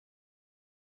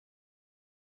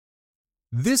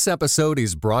This episode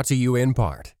is brought to you in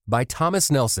part by Thomas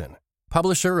Nelson,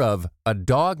 publisher of A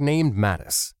Dog Named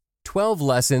Mattis, 12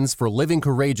 Lessons for Living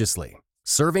Courageously,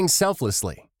 Serving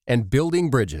Selflessly, and Building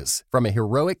Bridges from a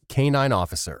Heroic Canine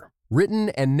Officer. Written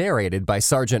and narrated by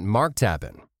Sergeant Mark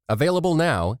Tappan. Available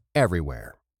now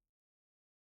everywhere.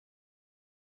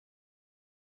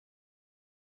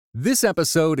 This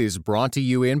episode is brought to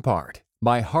you in part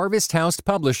by Harvest House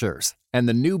Publishers and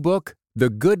the new book, The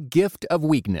Good Gift of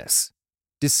Weakness.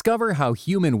 Discover how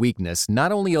human weakness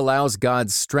not only allows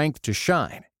God's strength to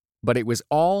shine, but it was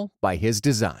all by His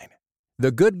design.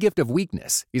 The Good Gift of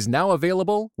Weakness is now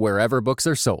available wherever books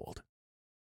are sold.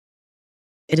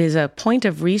 It is a point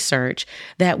of research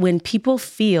that when people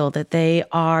feel that they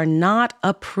are not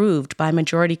approved by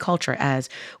majority culture as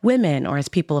women or as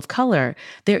people of color,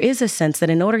 there is a sense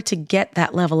that in order to get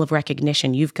that level of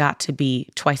recognition, you've got to be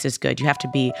twice as good. You have to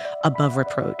be above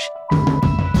reproach.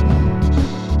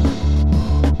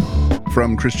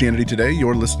 From Christianity Today,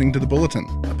 you're listening to The Bulletin,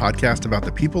 a podcast about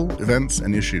the people, events,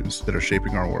 and issues that are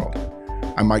shaping our world.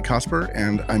 I'm Mike Cosper,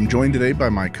 and I'm joined today by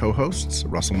my co-hosts,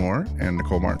 Russell Moore and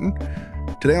Nicole Martin.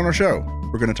 Today on our show,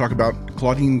 we're going to talk about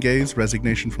Claudine Gay's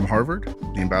resignation from Harvard.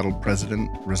 The embattled president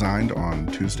resigned on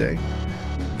Tuesday.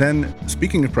 Then,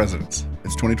 speaking of presidents,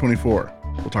 it's 2024.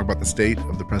 We'll talk about the state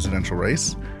of the presidential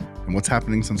race and what's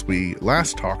happening since we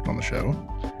last talked on the show.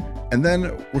 And then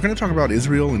we're going to talk about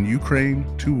Israel and Ukraine,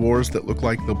 two wars that look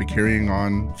like they'll be carrying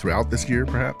on throughout this year,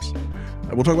 perhaps.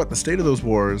 We'll talk about the state of those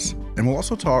wars, and we'll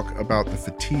also talk about the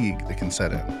fatigue that can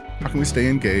set in. How can we stay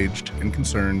engaged and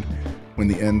concerned when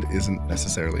the end isn't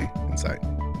necessarily in sight?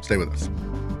 Stay with us.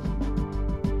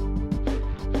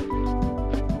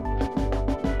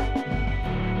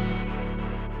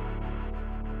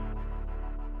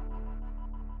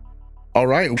 All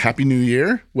right. Happy New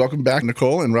Year. Welcome back,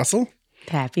 Nicole and Russell.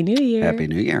 Happy New Year. Happy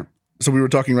New Year. So we were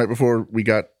talking right before we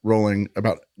got rolling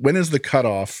about when is the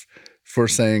cutoff for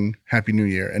saying Happy New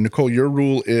Year? And Nicole, your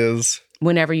rule is?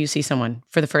 Whenever you see someone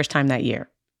for the first time that year,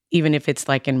 even if it's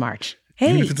like in March.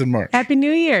 Hey, even if it's in March. Happy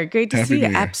New Year. Great to see you. New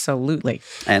Year. Absolutely.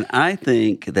 And I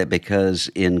think that because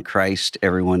in Christ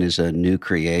everyone is a new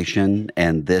creation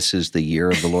and this is the year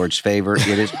of the Lord's favor, it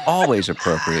is always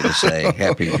appropriate to say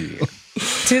Happy New Year.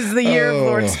 'Tis the year of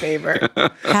Lord's favor.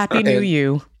 Happy New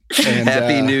You. And,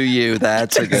 Happy New You.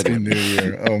 That's a good Happy one. New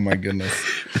Year. Oh, my goodness.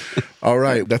 All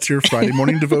right. That's your Friday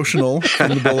morning devotional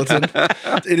from the Bulletin.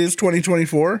 It is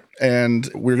 2024, and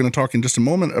we're going to talk in just a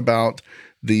moment about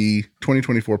the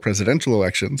 2024 presidential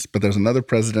elections. But there's another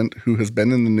president who has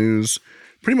been in the news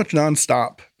pretty much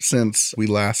nonstop since we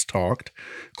last talked.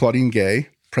 Claudine Gay,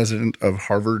 president of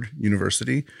Harvard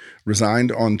University,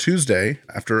 resigned on Tuesday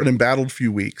after an embattled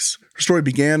few weeks. Her story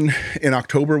began in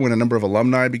October when a number of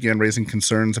alumni began raising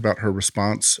concerns about her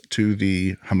response to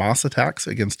the Hamas attacks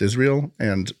against Israel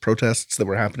and protests that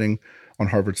were happening on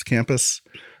Harvard's campus.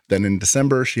 Then in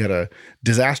December, she had a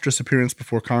disastrous appearance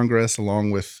before Congress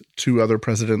along with two other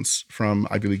presidents from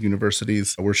Ivy League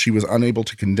universities where she was unable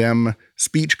to condemn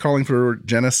speech calling for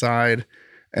genocide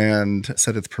and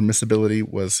said its permissibility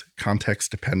was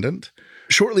context dependent.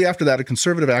 Shortly after that, a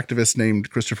conservative activist named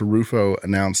Christopher Rufo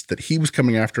announced that he was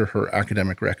coming after her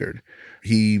academic record.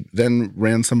 He then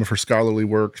ran some of her scholarly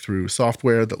work through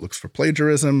software that looks for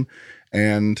plagiarism,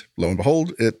 and lo and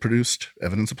behold, it produced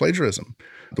evidence of plagiarism.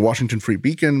 The Washington Free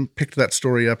Beacon picked that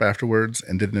story up afterwards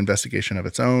and did an investigation of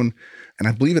its own. And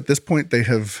I believe at this point they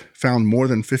have found more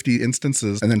than 50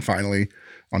 instances. And then finally,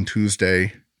 on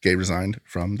Tuesday, Gay resigned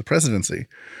from the presidency.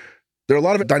 There are a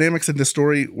lot of dynamics in this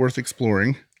story worth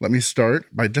exploring. Let me start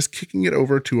by just kicking it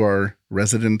over to our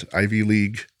resident Ivy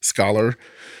League scholar,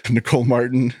 Nicole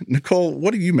Martin. Nicole,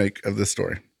 what do you make of this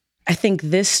story? I think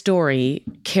this story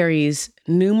carries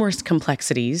numerous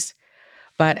complexities,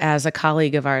 but as a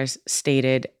colleague of ours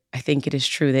stated, I think it is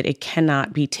true that it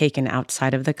cannot be taken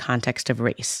outside of the context of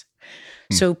race.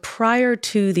 So prior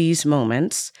to these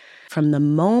moments, from the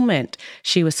moment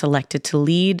she was selected to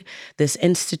lead this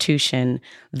institution,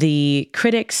 the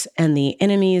critics and the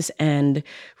enemies and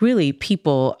really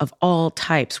people of all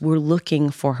types were looking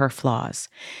for her flaws.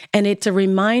 And it's a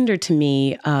reminder to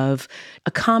me of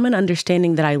a common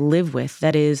understanding that I live with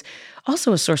that is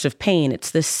also a source of pain.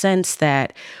 It's the sense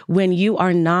that when you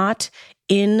are not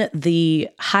in the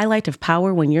highlight of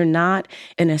power, when you're not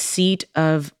in a seat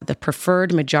of the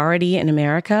preferred majority in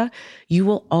America, you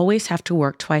will always have to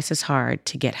work twice as hard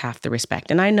to get half the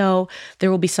respect. And I know there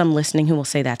will be some listening who will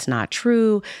say that's not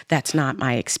true, that's not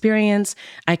my experience.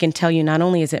 I can tell you not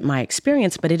only is it my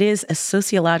experience, but it is a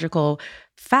sociological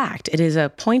fact. It is a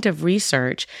point of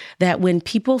research that when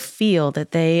people feel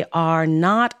that they are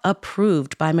not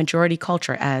approved by majority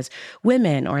culture as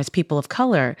women or as people of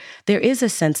color, there is a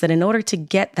sense that in order to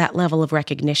get that level of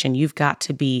recognition, you've got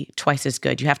to be twice as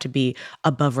good. You have to be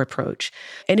above reproach.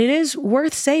 And it is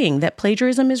worth saying that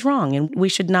plagiarism is wrong, and we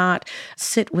should not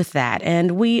sit with that.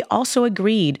 And we also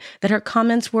agreed that her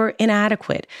comments were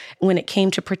inadequate when it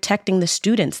came to protecting the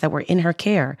students that were in her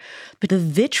care. But the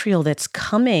vitriol that's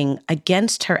coming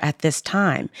against her at this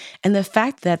time, and the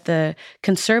fact that the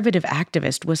conservative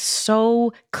activist was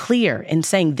so clear in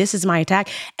saying, this is my attack,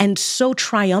 and so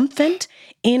triumphant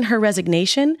in her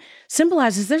resignation,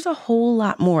 symbolizes there's a whole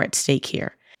lot more at stake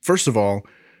here. First of all,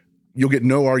 you'll get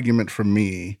no argument from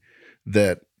me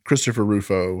that Christopher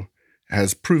Rufo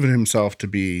has proven himself to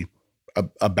be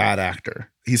a bad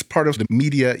actor. He's part of the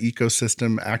media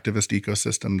ecosystem, activist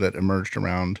ecosystem that emerged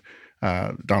around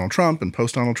Donald Trump and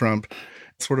post-Donald Trump,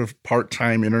 sort of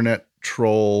part-time internet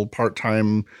troll,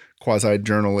 part-time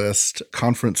quasi-journalist,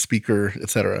 conference speaker,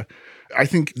 etc. I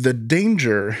think the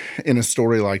danger in a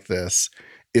story like this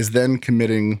is then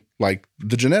committing like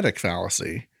the genetic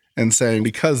fallacy and saying,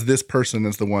 because this person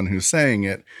is the one who's saying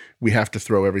it, we have to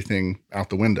throw everything out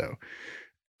the window.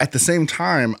 At the same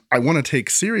time, I want to take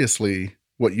seriously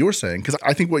what you're saying, because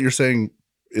I think what you're saying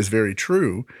is very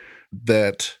true,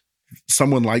 that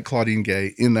someone like Claudine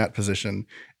Gay in that position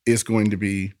is going to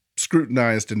be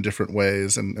scrutinized in different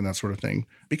ways and that sort of thing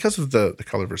because of the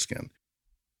color of her skin.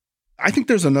 I think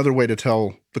there's another way to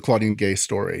tell the Claudine Gay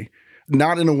story,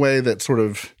 not in a way that sort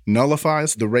of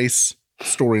nullifies the race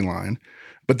storyline,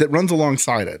 but that runs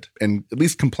alongside it and at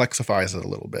least complexifies it a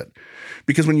little bit.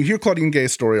 Because when you hear Claudine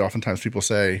Gay's story, oftentimes people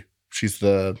say she's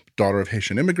the daughter of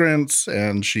Haitian immigrants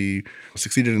and she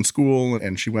succeeded in school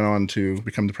and she went on to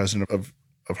become the president of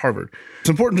Harvard. It's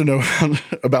important to know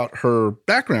about her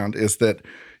background is that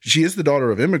she is the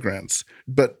daughter of immigrants,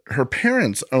 but her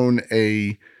parents own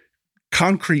a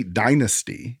concrete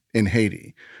dynasty in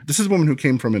Haiti. This is a woman who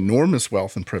came from enormous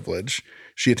wealth and privilege.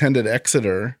 She attended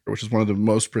Exeter, which is one of the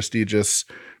most prestigious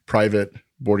private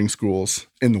boarding schools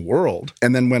in the world,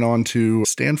 and then went on to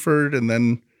Stanford and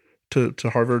then to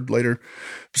Harvard later.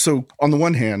 So on the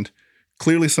one hand,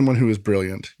 clearly someone who is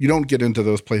brilliant. You don't get into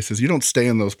those places. You don't stay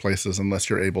in those places unless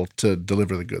you're able to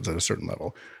deliver the goods at a certain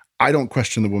level. I don't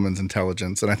question the woman's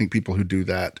intelligence, and I think people who do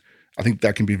that, I think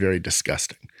that can be very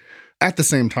disgusting. At the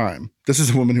same time, this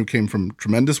is a woman who came from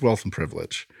tremendous wealth and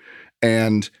privilege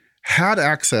and had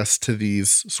access to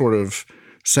these sort of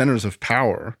centers of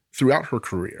power throughout her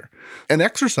career and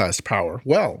exercised power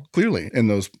well, clearly, in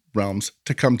those realms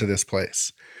to come to this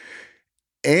place.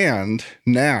 And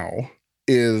now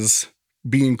is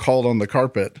being called on the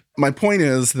carpet. My point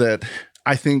is that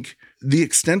I think the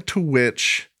extent to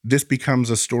which this becomes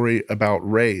a story about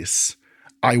race,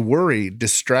 I worry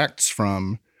distracts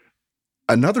from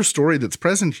another story that's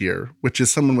present here, which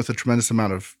is someone with a tremendous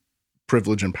amount of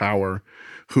privilege and power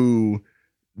who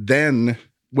then,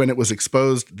 when it was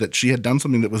exposed that she had done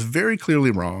something that was very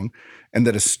clearly wrong and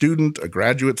that a student, a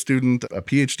graduate student, a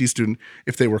PhD student,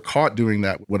 if they were caught doing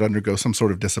that, would undergo some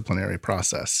sort of disciplinary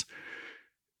process.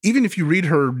 Even if you read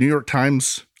her New York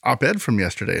Times op-ed from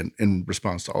yesterday in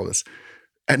response to all this,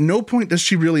 at no point does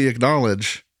she really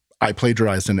acknowledge, I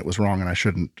plagiarized and it was wrong and I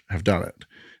shouldn't have done it.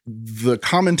 The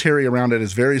commentary around it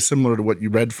is very similar to what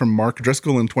you read from Mark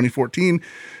Driscoll in 2014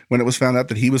 when it was found out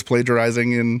that he was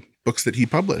plagiarizing in books that he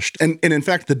published. And in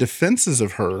fact, the defenses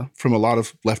of her from a lot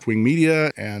of left-wing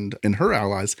media and in her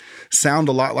allies sound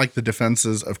a lot like the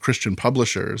defenses of Christian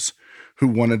publishers who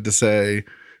wanted to say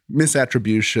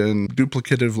misattribution,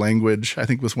 duplicative language, I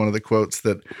think was one of the quotes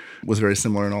that was very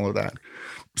similar in all of that.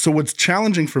 So what's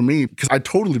challenging for me, because I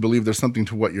totally believe there's something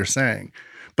to what you're saying,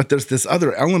 but there's this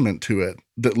other element to it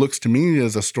that looks to me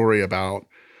as a story about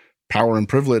power and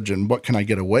privilege and what can I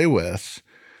get away with.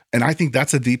 And I think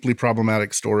that's a deeply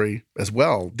problematic story as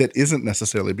well that isn't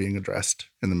necessarily being addressed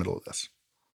in the middle of this.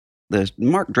 The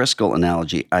Mark Driscoll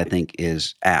analogy, I think,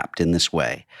 is apt in this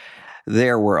way.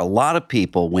 There were a lot of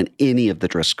people when any of the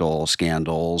Driscoll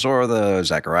scandals or the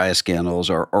Zacharias scandals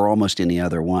or almost any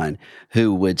other one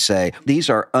who would say, these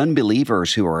are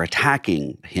unbelievers who are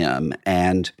attacking him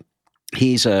and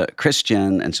he's a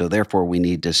Christian, and so therefore we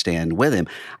need to stand with him.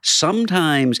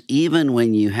 Sometimes, even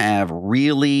when you have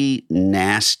really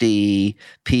nasty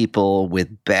people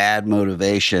with bad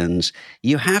motivations,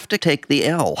 you have to take the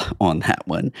L on that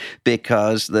one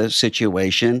because the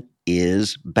situation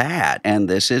is bad. And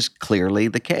this is clearly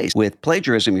the case. With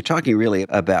plagiarism, you're talking really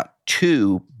about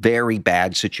two very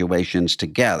bad situations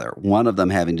together, one of them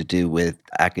having to do with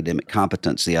academic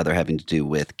competence, the other having to do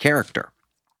with character.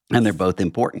 And they're both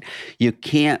important. You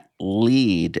can't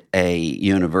lead a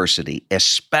university,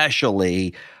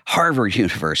 especially Harvard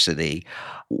University,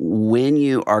 when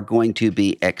you are going to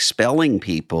be expelling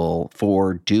people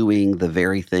for doing the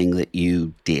very thing that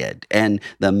you did. And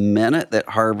the minute that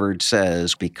Harvard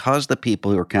says, because the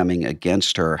people who are coming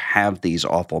against her have these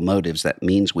awful motives, that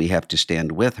means we have to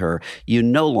stand with her, you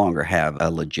no longer have a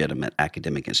legitimate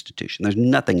academic institution. There's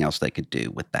nothing else they could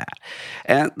do with that.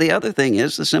 And the other thing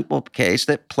is the simple case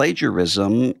that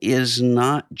plagiarism is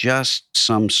not just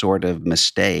some sort of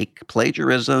mistake.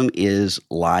 Plagiarism is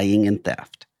lying and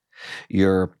theft.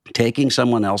 You're taking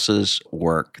someone else's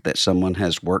work that someone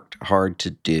has worked hard to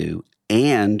do,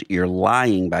 and you're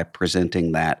lying by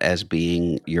presenting that as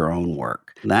being your own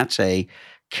work. That's a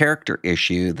character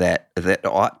issue that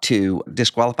ought to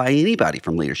disqualify anybody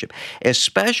from leadership,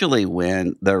 especially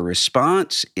when the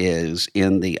response is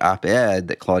in the op-ed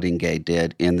that Claudine Gay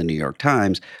did in the New York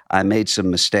Times. I made some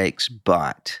mistakes,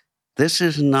 but this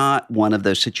is not one of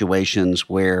those situations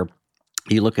where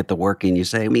you look at the work and you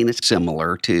say, it's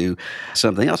similar to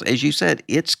something else. As you said,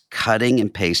 it's cutting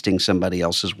and pasting somebody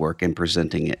else's work and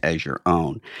presenting it as your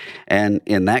own. And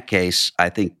in that case, I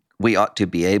think we ought to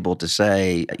be able to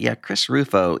say, yeah, Chris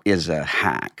Rufo is a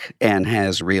hack and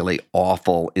has really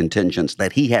awful intentions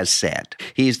that he has said.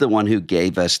 He's the one who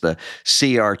gave us the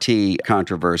CRT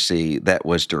controversy that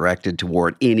was directed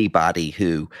toward anybody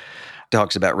who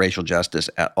talks about racial justice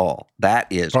at all. That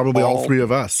is probably all three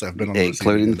of us have been on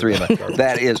including the three of us.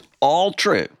 That is all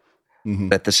true.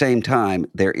 Mm-hmm. At the same time,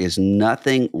 there is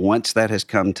nothing, once that has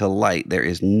come to light, there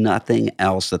is nothing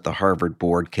else that the Harvard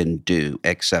board can do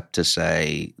except to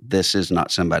say, this is not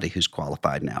somebody who's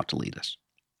qualified now to lead us.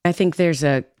 I think there's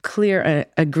a clear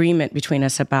agreement between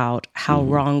us about how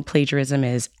wrong plagiarism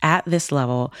is at this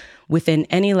level, within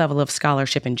any level of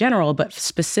scholarship in general, but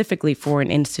specifically for an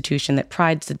institution that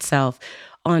prides itself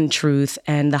on truth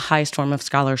and the highest form of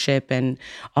scholarship and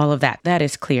all of that. That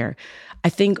is clear. I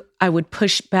think I would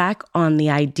push back on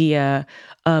the idea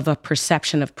of a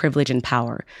perception of privilege and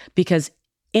power, because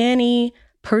any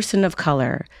person of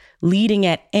color leading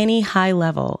at any high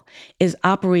level is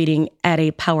operating at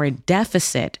a power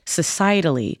deficit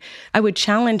societally. I would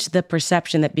challenge the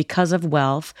perception that because of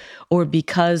wealth or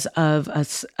because of a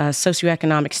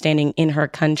socioeconomic standing in her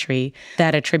country,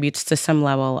 that attributes to some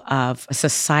level of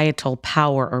societal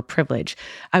power or privilege.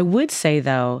 I would say,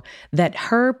 though, that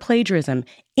her plagiarism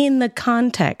in the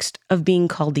context of being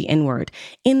called the N-word,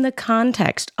 in the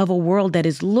context of a world that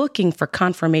is looking for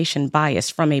confirmation bias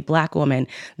from a Black woman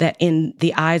that in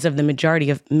the eyes of the majority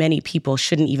of many people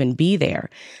shouldn't even be there,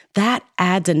 that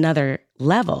adds another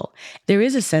level. There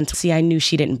is a sense, see, I knew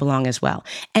she didn't belong as well.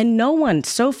 And no one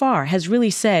so far has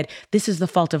really said this is the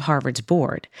fault of Harvard's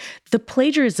board. The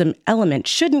plagiarism element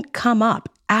shouldn't come up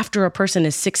after a person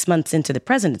is 6 months into the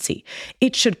presidency.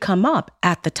 It should come up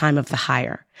at the time of the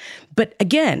hire. But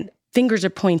again, fingers are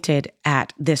pointed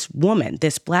at this woman,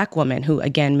 this Black woman who,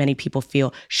 again, many people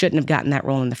feel shouldn't have gotten that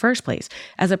role in the first place,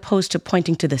 as opposed to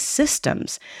pointing to the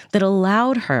systems that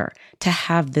allowed her to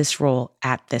have this role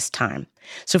at this time.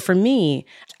 So for me,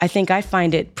 I think I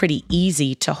find it pretty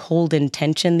easy to hold in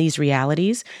tension these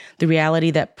realities, the reality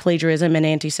that plagiarism and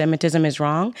anti-Semitism is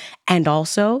wrong, and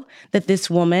also that this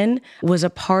woman was a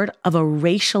part of a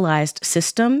racialized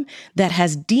system that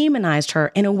has demonized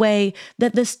her in a way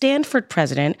that the Stanford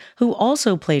president, who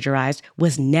also plagiarized,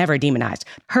 was never demonized.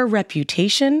 Her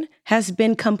reputation has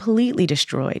been completely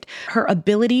destroyed. Her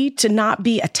ability to not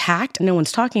be attacked, no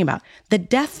one's talking about. The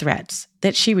death threats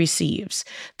that she receives,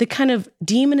 the kind of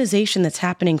demonization that's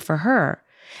happening for her.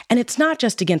 And it's not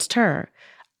just against her.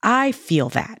 I feel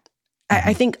that.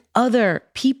 I think other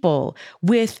people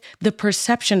with the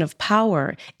perception of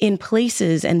power in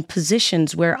places and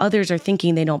positions where others are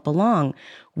thinking they don't belong,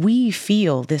 we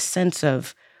feel this sense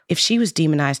of, if she was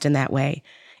demonized in that way,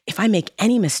 if I make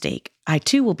any mistake, I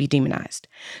too will be demonized.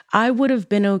 I would have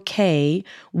been okay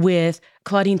with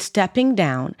Claudine stepping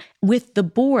down, with the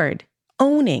board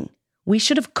owning, we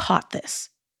should have caught this.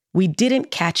 We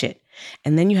didn't catch it.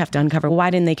 And then you have to uncover,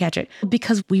 why didn't they catch it?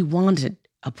 Because we wanted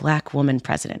a Black woman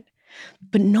president.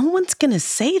 But no one's going to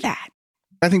say that.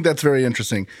 I think that's very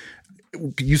interesting.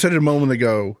 You said it a moment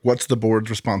ago, what's the board's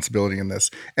responsibility in this?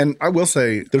 And I will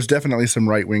say there's definitely some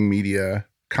right-wing media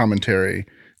commentary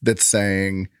that's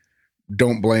saying,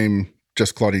 don't blame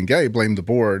just Claudine Gay, blame the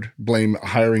board, blame a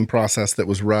hiring process that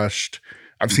was rushed.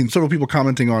 I've seen several people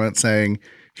commenting on it saying,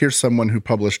 here's someone who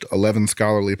published 11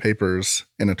 scholarly papers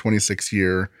in a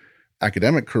 26-year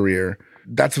academic career.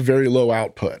 That's a very low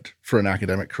output for an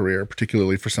academic career,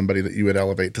 particularly for somebody that you would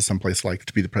elevate to someplace like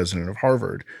to be the president of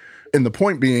Harvard. And the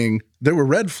point being, there were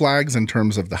red flags in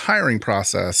terms of the hiring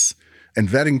process and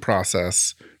vetting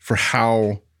process for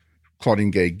how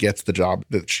Claudine Gay gets the job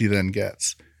that she then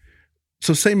gets.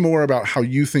 So say more about how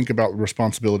you think about the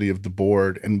responsibility of the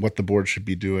board and what the board should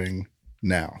be doing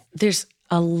now. There's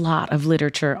a lot of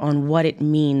literature on what it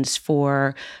means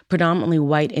for predominantly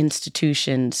white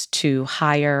institutions to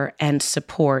hire and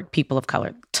support people of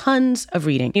color. Tons of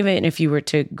reading. Even if you were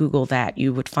to Google that,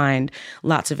 you would find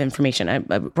lots of information.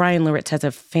 Brian Loritz has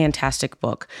a fantastic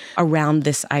book around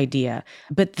this idea.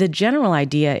 But the general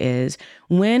idea is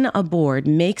when a board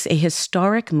makes a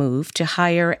historic move to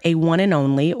hire a one and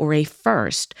only or a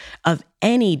first of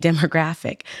any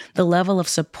demographic, the level of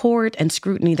support and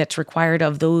scrutiny that's required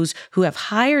of those who have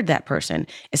hired that person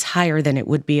is higher than it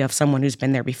would be of someone who's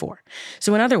been there before.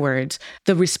 So in other words,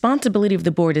 the responsibility of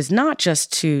the board is not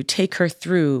just to take her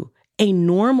through a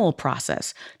normal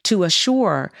process to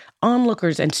assure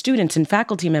onlookers and students and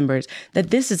faculty members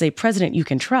that this is a president you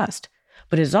can trust,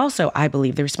 but it is also, I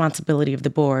believe, the responsibility of the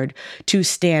board to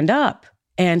stand up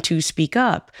and to speak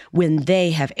up when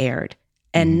they have erred,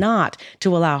 and not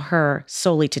to allow her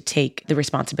solely to take the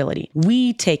responsibility.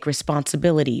 We take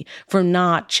responsibility for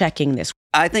not checking this.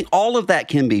 I think all of that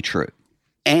can be true.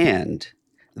 And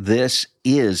this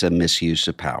is a misuse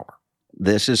of power.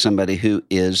 This is somebody who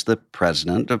is the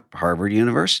president of Harvard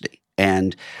University.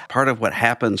 And part of what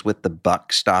happens with the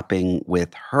buck stopping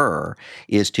with her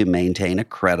is to maintain a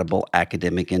credible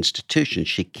academic institution.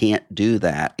 She can't do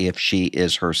that if she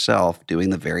is herself doing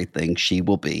the very thing she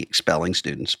will be expelling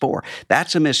students for.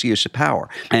 That's a misuse of power.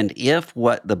 And if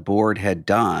what the board had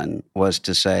done was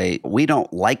to say, we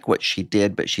don't like what she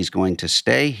did, but she's going to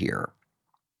stay here,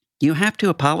 you have to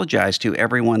apologize to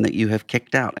everyone that you have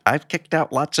kicked out. I've kicked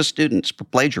out lots of students for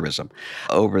plagiarism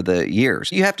over the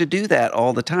years. You have to do that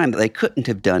all the time. They couldn't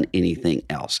have done anything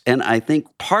else. And I think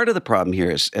part of the problem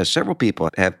here is, as several people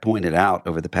have pointed out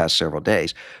over the past several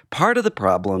days, part of the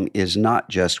problem is not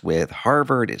just with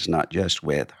Harvard, it's not just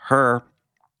with her.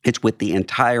 It's with the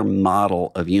entire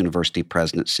model of university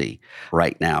presidency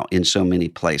right now in so many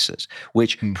places,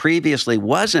 which previously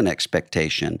was an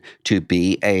expectation to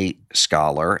be a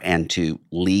scholar and to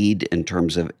lead in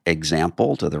terms of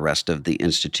example to the rest of the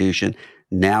institution.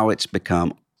 Now it's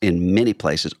become, in many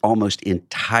places, almost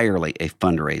entirely a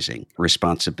fundraising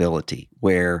responsibility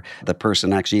where the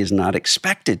person actually is not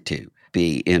expected to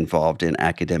be involved in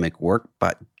academic work,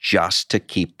 but just to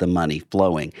keep the money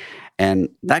flowing. And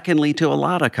that can lead to a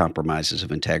lot of compromises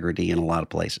of integrity in a lot of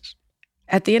places.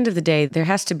 At the end of the day, there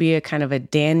has to be a kind of a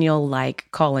Daniel-like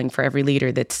calling for every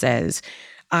leader that says,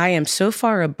 I am so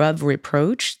far above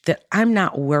reproach that I'm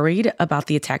not worried about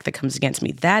the attack that comes against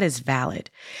me. That is valid.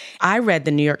 I read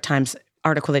the New York Times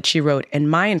article that she wrote,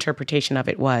 and my interpretation of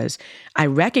it was, I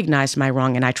recognized my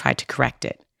wrong and I tried to correct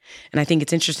it. And I think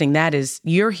it's interesting that is,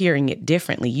 you're hearing it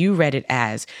differently. You read it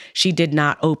as, she did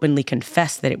not openly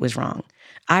confess that it was wrong.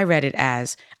 I read it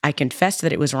as, I confessed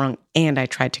that it was wrong and I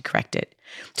tried to correct it.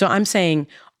 So I'm saying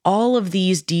all of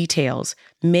these details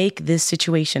make this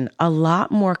situation a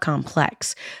lot more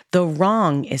complex. The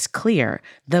wrong is clear.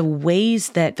 The ways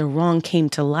that the wrong came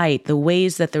to light, the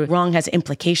ways that the wrong has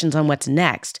implications on what's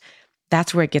next,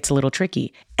 that's where it gets a little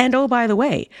tricky. And oh, by the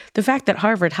way, the fact that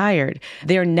Harvard hired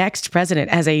their next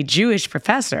president as a Jewish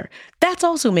professor, that's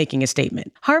also making a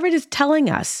statement. Harvard is telling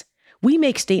us we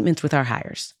make statements with our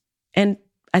hires. And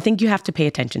I think you have to pay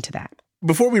attention to that.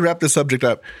 Before we wrap this subject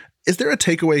up, is there a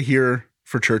takeaway here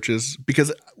for churches?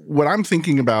 Because what I'm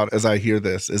thinking about as I hear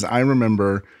this is I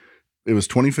remember it was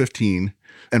 2015,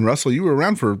 and Russell, you were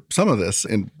around for some of this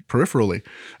and peripherally.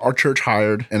 Our church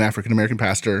hired an African-American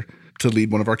pastor to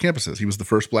lead one of our campuses. He was the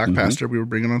first Black pastor we were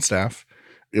bringing on staff.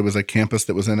 It was a campus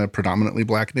that was in a predominantly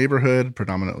Black neighborhood,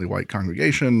 predominantly white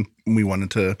congregation. We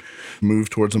wanted to move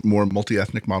towards a more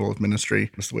multi-ethnic model of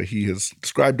ministry. That's the way he has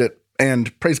described it.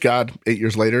 And praise God, 8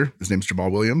 years later, his name's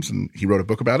Jamal Williams, and he wrote a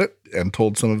book about it and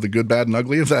told some of the good, bad, and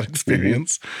ugly of that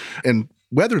experience and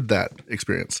weathered that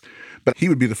experience. But he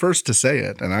would be the first to say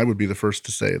it, and I would be the first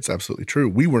to say it's absolutely true.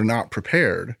 We were not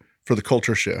prepared for the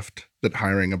culture shift that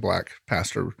hiring a Black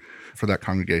pastor for that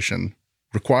congregation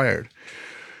required.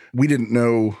 We didn't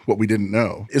know what we didn't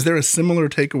know. Is there a similar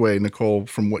takeaway, Nicole,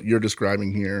 from what you're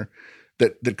describing here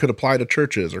that could apply to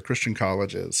churches or Christian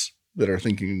colleges that are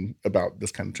thinking about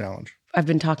this kind of challenge? I've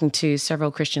been talking to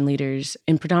several Christian leaders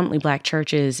in predominantly Black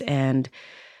churches, and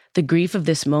the grief of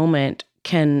this moment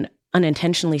can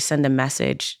unintentionally send a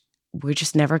message, we're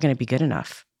just never going to be good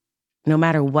enough. No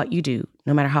matter what you do,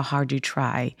 no matter how hard you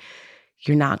try,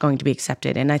 you're not going to be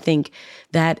accepted. And I think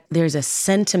that there's a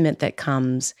sentiment that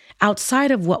comes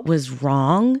outside of what was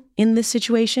wrong in this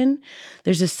situation.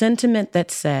 There's a sentiment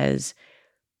that says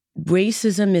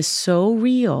racism is so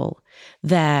real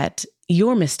that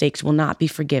your mistakes will not be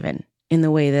forgiven in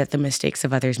the way that the mistakes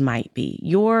of others might be.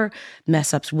 Your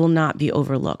mess ups will not be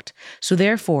overlooked. So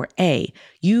therefore, A,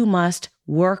 you must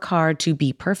work hard to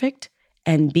be perfect,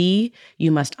 and B,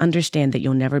 you must understand that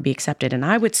you'll never be accepted. And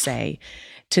I would say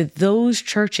to those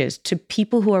churches, to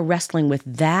people who are wrestling with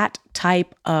that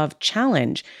type of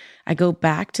challenge, I go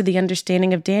back to the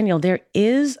understanding of Daniel. There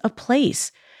is a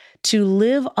place to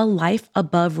live a life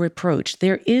above reproach.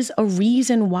 There is a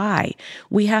reason why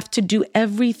we have to do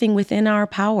everything within our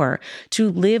power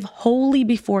to live wholly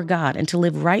before God and to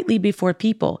live rightly before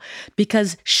people.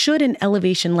 Because should an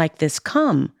elevation like this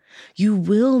come, you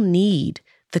will need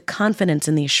the confidence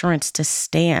and the assurance to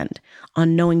stand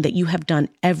on knowing that you have done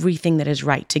everything that is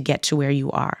right to get to where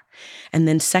you are. And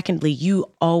then secondly,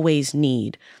 you always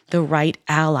need the right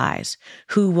allies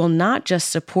who will not just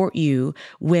support you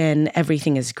when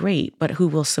everything is great, but who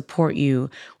will support you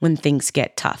when things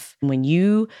get tough. When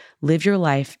you live your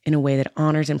life in a way that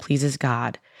honors and pleases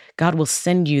God, God will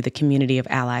send you the community of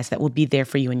allies that will be there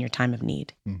for you in your time of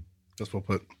need. That's well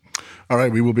put. All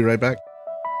right, we will be right back.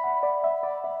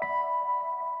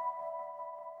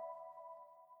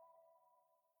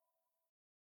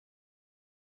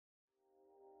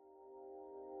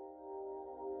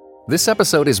 This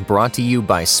episode is brought to you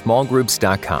by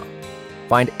smallgroups.com.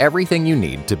 Find everything you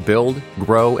need to build,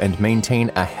 grow, and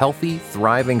maintain a healthy,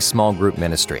 thriving small group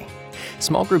ministry.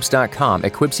 Smallgroups.com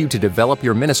equips you to develop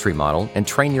your ministry model and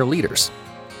train your leaders,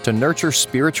 to nurture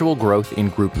spiritual growth in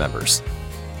group members,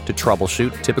 to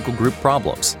troubleshoot typical group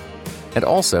problems, and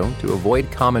also to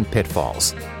avoid common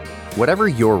pitfalls. Whatever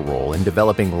your role in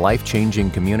developing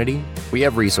life-changing community, we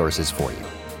have resources for you.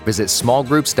 Visit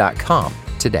smallgroups.com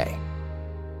today.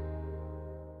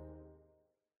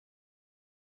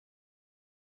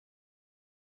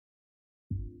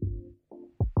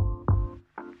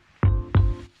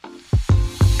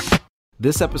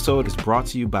 This episode is brought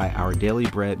to you by Our Daily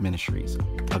Bread Ministries,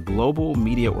 a global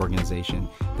media organization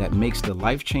that makes the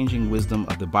life-changing wisdom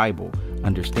of the Bible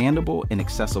understandable and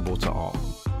accessible to all.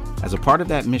 As a part of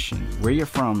that mission, Where You're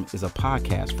From is a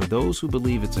podcast for those who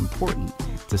believe it's important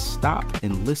to stop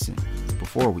and listen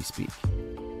before we speak.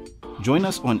 Join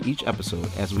us on each episode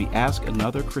as we ask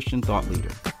another Christian thought leader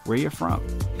where you're from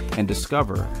and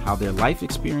discover how their life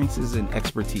experiences and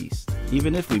expertise,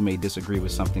 even if we may disagree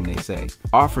with something they say,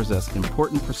 offers us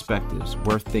important perspectives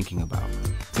worth thinking about.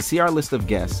 To see our list of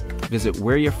guests, visit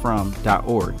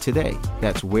whereyou'refrom.org today.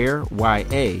 That's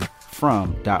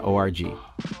whereyafrom.org.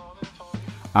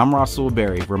 I'm Russell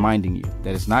Berry, reminding you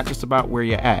that it's not just about where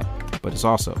you're at, but it's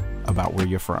also about where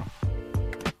you're from.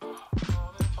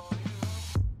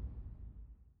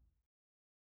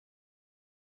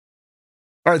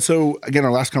 All right, so again,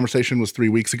 our last conversation was 3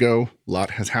 weeks ago. A lot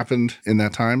has happened in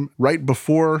that time. Right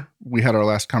before we had our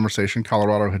last conversation,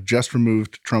 Colorado had just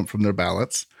removed Trump from their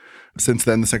ballots. Since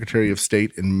then, the Secretary of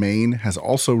State in Maine has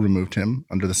also removed him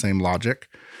under the same logic.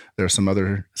 There are some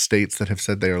other states that have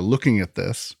said they are looking at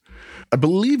this. I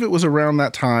believe it was around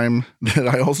that time that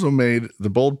I also made the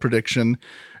bold prediction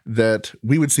that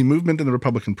we would see movement in the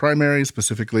Republican primary,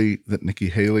 specifically that Nikki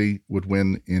Haley would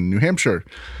win in New Hampshire.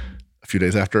 A few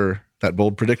days after that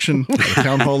bold prediction at the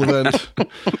town hall event,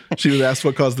 she was asked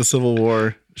what caused the Civil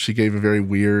War. She gave a very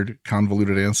weird,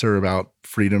 convoluted answer about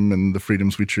freedom and the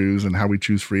freedoms we choose and how we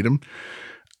choose freedom.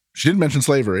 She didn't mention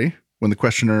slavery. When the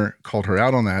questioner called her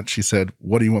out on that, she said,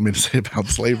 "What do you want me to say about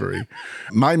slavery?"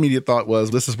 My immediate thought was,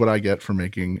 this is what I get for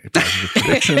making a positive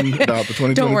prediction about the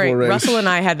 2024 Don't worry, race. Russell and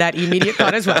I had that immediate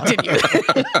thought as well, didn't you?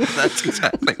 That's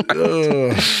exactly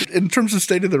In terms of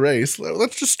state of the race,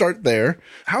 let's just start there.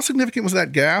 How significant was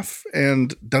that gaffe,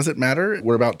 and does it matter?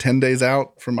 We're about 10 days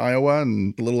out from Iowa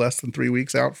and a little less than 3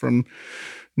 weeks out from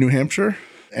New Hampshire.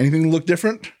 Anything look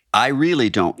different? I really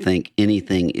don't think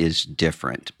anything is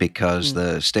different because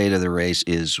the state of the race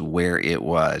is where it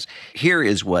was. Here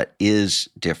is what is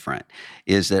different,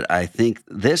 is that I think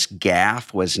this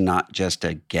gaffe was not just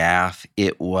a gaffe.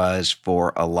 It was,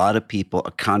 for a lot of people,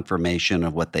 a confirmation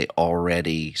of what they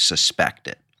already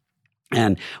suspected.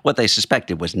 And what they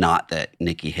suspected was not that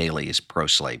Nikki Haley is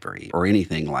pro-slavery or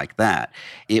anything like that.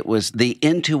 It was the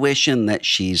intuition that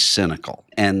she's cynical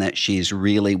and that she's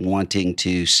really wanting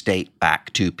to state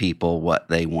back to people what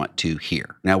they want to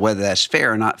hear. Now, whether that's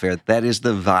fair or not fair, that is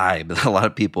the vibe that a lot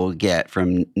of people get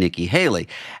from Nikki Haley.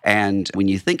 And when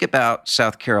you think about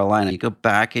South Carolina, you go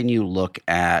back and you look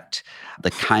at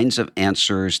the kinds of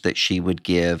answers that she would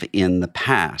give in the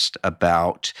past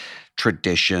about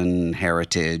tradition,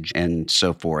 heritage, and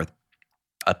so forth.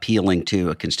 appealing to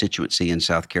a constituency in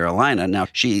South Carolina. Now,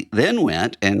 she then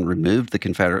went and removed the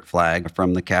Confederate flag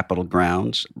from the Capitol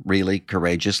grounds really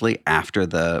courageously after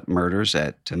the murders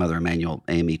at Mother Emanuel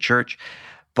AME Church,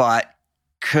 but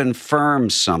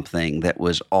confirmed something that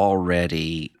was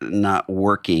already not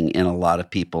working in a lot of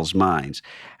people's minds.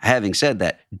 Having said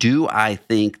that, do I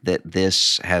think that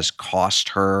this has cost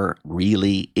her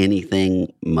really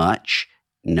anything much?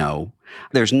 No.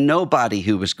 There's nobody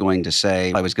who was going to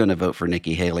say, I was going to vote for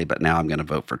Nikki Haley, but now I'm going to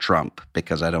vote for Trump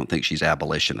because I don't think she's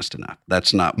abolitionist enough.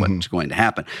 That's not what's going to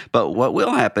happen. But what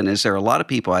will happen is there are a lot of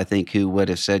people, I think, who would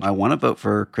have said, I want to vote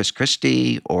for Chris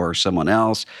Christie or someone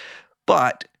else,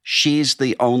 but she's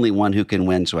the only one who can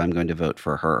win, so I'm going to vote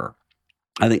for her.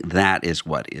 I think that is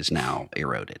what is now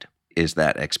eroded, is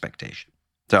that expectation.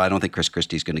 So I don't think Chris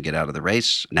Christie's going to get out of the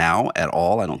race now at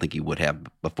all. I don't think he would have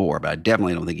before, but I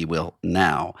definitely don't think he will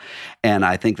now. And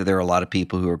I think that there are a lot of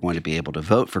people who are going to be able to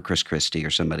vote for Chris Christie or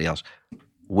somebody else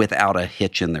without a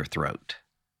hitch in their throat,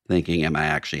 thinking, am I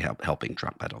actually helping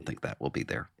Trump? I don't think that will be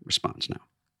their response now.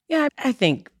 Yeah, I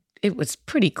think it was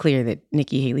pretty clear that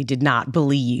Nikki Haley did not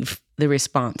believe the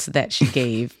response that she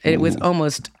gave. It was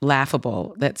almost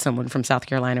laughable that someone from South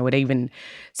Carolina would even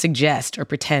suggest or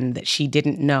pretend that she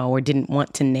didn't know or didn't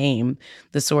want to name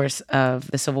the source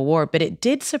of the Civil War. But it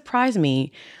did surprise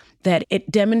me that it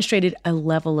demonstrated a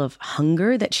level of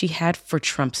hunger that she had for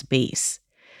Trump's base.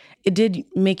 It did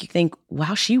make you think,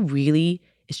 wow, she really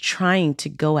is trying to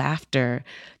go after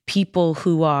people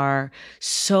who are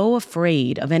so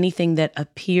afraid of anything that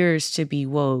appears to be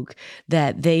woke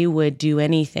that they would do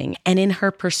anything. And in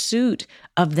her pursuit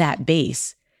of that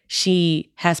base, she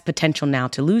has potential now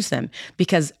to lose them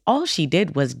because all she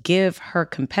did was give her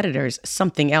competitors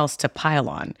something else to pile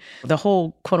on. The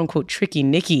whole quote unquote tricky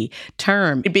Nikki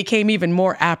term, it became even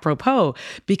more apropos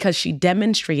because she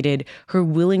demonstrated her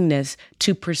willingness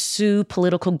to pursue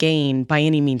political gain by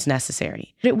any means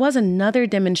necessary. It was another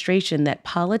demonstration that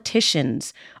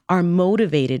politicians are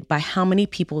motivated by how many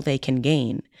people they can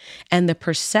gain. And the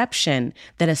perception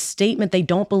that a statement they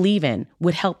don't believe in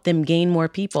would help them gain more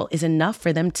people is enough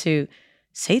for them to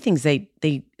say things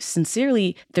they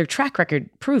sincerely, their track record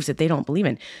proves that they don't believe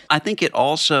in. I think it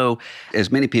also,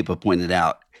 as many people pointed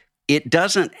out, it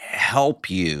doesn't help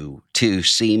you to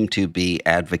seem to be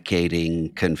advocating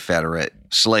Confederate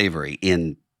slavery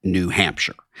in New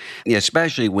Hampshire,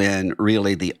 especially when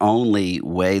really the only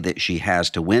way that she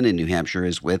has to win in New Hampshire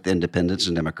is with independents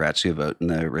and Democrats who vote in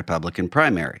the Republican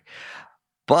primary.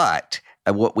 But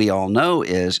what we all know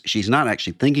is she's not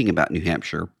actually thinking about New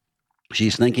Hampshire.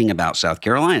 She's thinking about South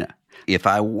Carolina. If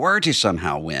I were to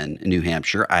somehow win New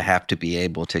Hampshire, I have to be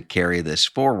able to carry this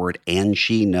forward, and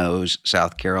she knows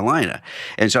South Carolina.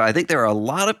 And so I think there are a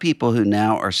lot of people who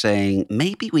now are saying,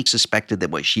 maybe we suspected that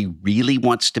what she really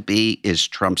wants to be is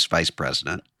Trump's vice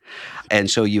president. And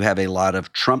so you have a lot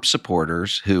of Trump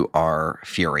supporters who are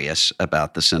furious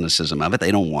about the cynicism of it.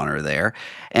 They don't want her there.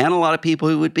 And a lot of people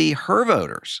who would be her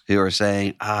voters who are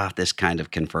saying, this kind of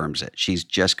confirms it. She's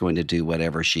just going to do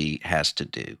whatever she has to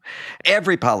do.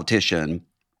 Every politician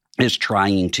is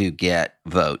trying to get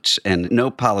votes. And no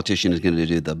politician is going to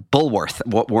do the Bulworth,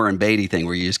 Warren Beatty thing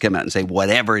where you just come out and say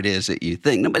whatever it is that you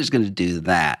think. Nobody's going to do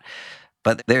that.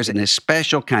 But there's an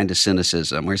especial kind of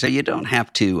cynicism where you say you don't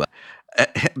have to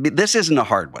this isn't a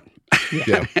hard one.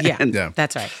 Yeah,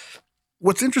 that's right.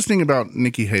 What's interesting about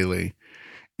Nikki Haley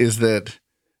is that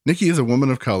Nikki is a woman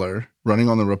of color running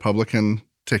on the Republican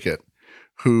ticket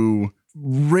who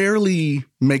rarely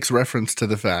makes reference to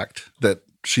the fact that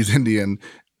she's Indian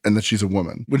and that she's a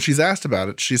woman. When she's asked about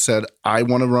it, she said, I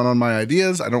want to run on my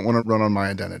ideas. I don't want to run on my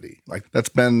identity. Like, that's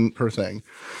been her thing.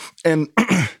 And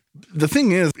the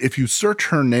thing is, if you search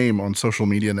her name on social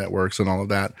media networks and all of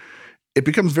that, it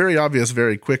becomes very obvious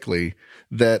very quickly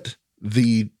that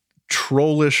the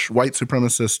trollish white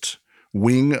supremacist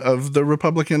wing of the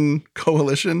Republican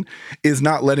coalition is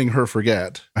not letting her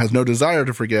forget, has no desire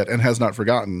to forget, and has not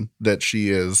forgotten that she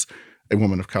is a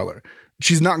woman of color.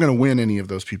 She's not going to win any of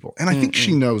those people. And I think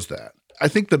she knows that. I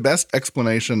think the best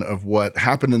explanation of what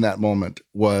happened in that moment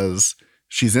was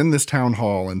she's in this town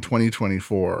hall in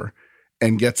 2024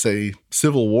 and gets a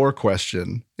Civil War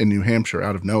question in New Hampshire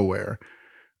out of nowhere.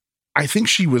 I think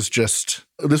she was just,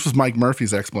 this was Mike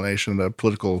Murphy's explanation, the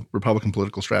Republican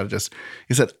political strategist.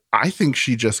 He said, I think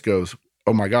she just goes,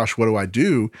 oh my gosh, what do I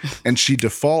do? And she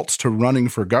defaults to running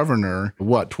for governor,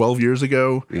 12 years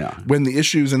ago? Yeah. When the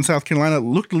issues in South Carolina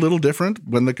looked a little different,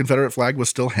 when the Confederate flag was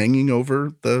still hanging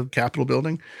over the Capitol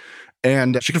building.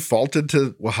 And she defaulted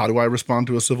to, well, how do I respond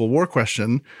to a Civil War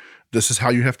question? this is how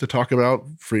you have to talk about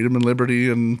freedom and liberty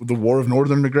and the war of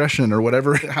northern aggression or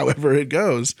whatever, however it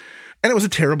goes. And it was a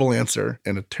terrible answer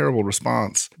and a terrible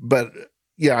response. But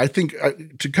yeah, I think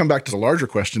to come back to the larger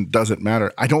question, does it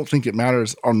matter? I don't think it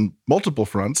matters on multiple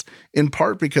fronts, in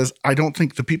part because I don't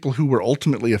think the people who were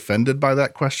ultimately offended by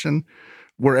that question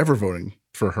were ever voting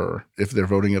for her, if they're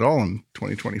voting at all in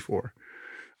 2024.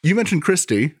 You mentioned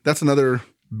Christie. That's another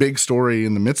big story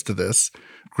in the midst of this.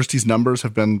 Christie's numbers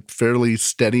have been fairly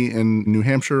steady in New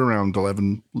Hampshire, around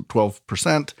 11,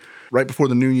 12%. Right before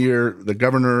the new year, the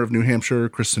governor of New Hampshire,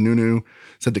 Chris Sununu,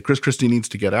 said that Chris Christie needs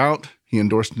to get out. He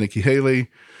endorsed Nikki Haley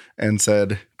and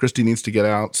said Christie needs to get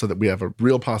out so that we have a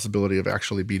real possibility of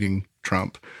actually beating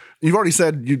Trump. You've already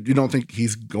said you don't think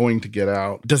he's going to get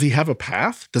out. Does he have a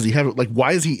path? Does he have,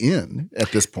 why is he in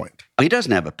at this point? He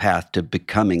doesn't have a path to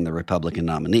becoming the Republican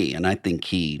nominee, and I think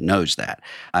he knows that.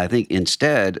 I think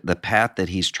instead, the path that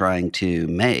he's trying to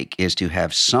make is to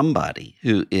have somebody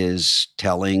who is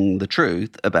telling the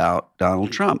truth about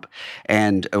Donald Trump.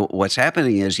 And what's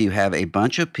happening is you have a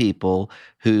bunch of people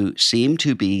who seem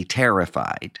to be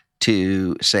terrified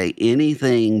to say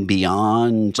anything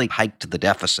beyond hike the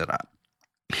deficit up,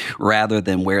 rather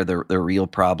than where the real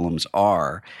problems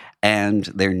are. And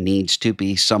there needs to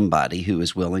be somebody who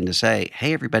is willing to say,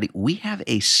 hey, everybody, we have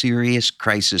a serious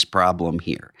crisis problem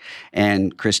here.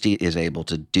 And Christie is able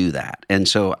to do that. And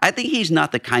so I think he's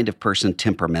not the kind of person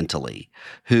temperamentally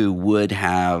who would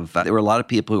have, there were a lot of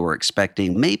people who were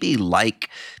expecting, maybe like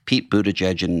Pete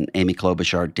Buttigieg and Amy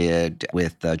Klobuchar did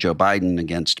with Joe Biden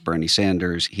against Bernie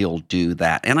Sanders, he'll do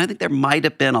that. And I think there might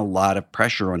have been a lot of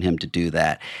pressure on him to do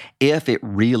that if it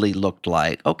really looked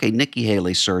like, okay, Nikki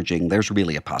Haley's surging, there's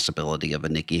really a possibility of a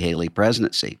Nikki Haley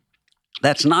presidency.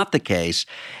 That's not the case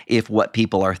if what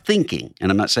people are thinking,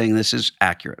 and I'm not saying this is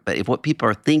accurate, but if what people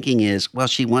are thinking is, well,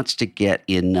 she wants to get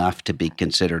enough to be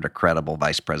considered a credible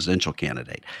vice presidential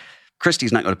candidate.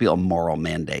 Christie's not going to feel a moral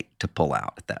mandate to pull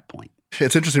out at that point.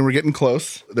 It's interesting. We're getting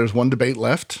close. There's one debate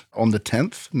left on the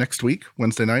 10th next week,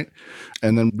 Wednesday night.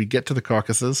 And then we get to the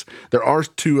caucuses. There are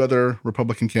two other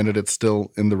Republican candidates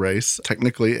still in the race.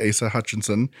 Technically, Asa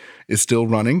Hutchinson is still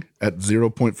running at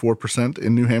 0.4%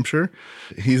 in New Hampshire.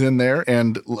 He's in there.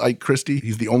 And like Christie,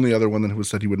 he's the only other one that has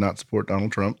said he would not support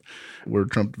Donald Trump, were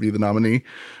Trump to be the nominee.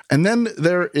 And then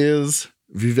there is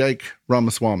Vivek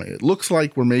Ramaswamy. It looks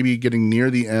like we're maybe getting near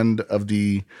the end of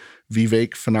the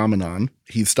Vivek phenomenon.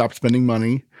 He's stopped spending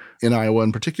money in Iowa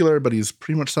in particular, but he's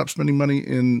pretty much stopped spending money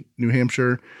in New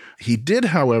Hampshire. He did,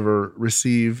 however,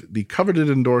 receive the coveted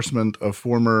endorsement of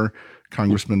former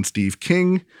Congressman Steve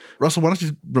King. Russell, why don't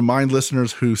you remind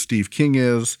listeners who Steve King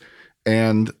is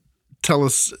and tell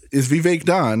us, is Vivek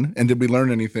done? And did we learn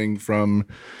anything from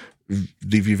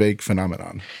the Vivek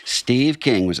phenomenon? Steve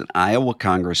King was an Iowa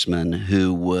congressman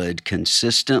who would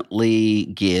consistently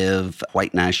give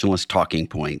white nationalist talking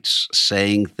points,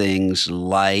 saying things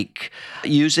like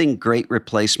using great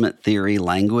replacement theory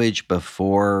language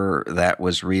before that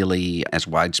was really as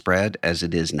widespread as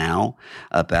it is now,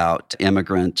 about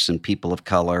immigrants and people of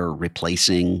color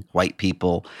replacing white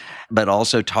people, but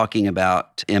also talking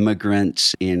about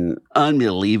immigrants in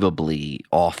unbelievably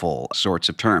awful sorts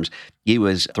of terms. He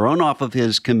was thrown off of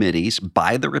his committees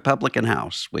by the Republican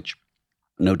House, which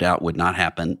no doubt would not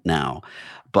happen now,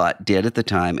 but did at the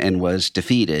time, and was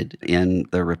defeated in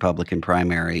the Republican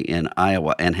primary in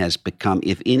Iowa, and has become,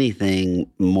 if anything,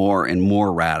 more and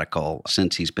more radical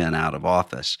since he's been out of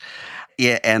office.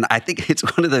 Yeah, and I think it's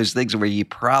one of those things where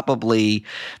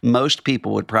most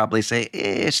people would probably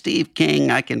say, Steve King,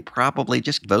 I can probably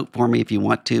just vote for me if you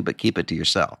want to, but keep it to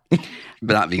yourself.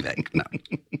 But not Vivek, no.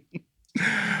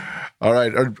 All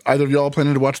right. Are either of y'all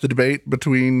planning to watch the debate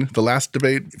between the last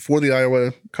debate for the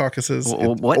Iowa caucuses?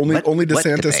 Only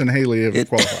DeSantis and Haley have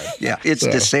qualified. Yeah, it's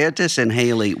DeSantis and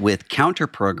Haley with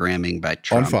counter-programming by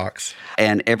Trump. On Fox.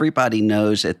 And everybody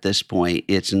knows at this point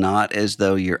it's not as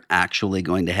though you're actually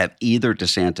going to have either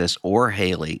DeSantis or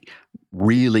Haley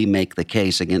really make the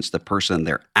case against the person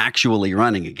they're actually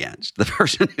running against, the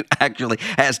person who actually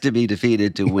has to be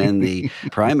defeated to win the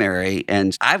primary.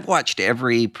 And I've watched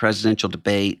every presidential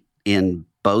debate in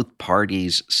both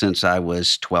parties since I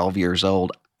was 12 years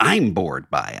old. I'm bored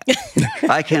by it.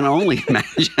 I can only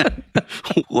imagine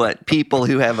what people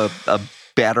who have a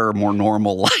better, more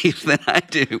normal life than I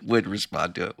do would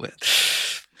respond to it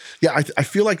with. Yeah, I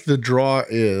feel like the draw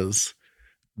is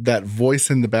that voice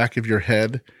in the back of your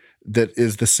head that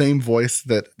is the same voice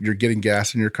that you're getting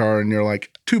gas in your car and you're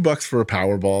like, $2 for a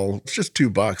Powerball. It's just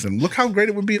 $2. And look how great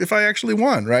it would be if I actually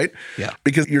won, right? Yeah.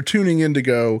 Because you're tuning in to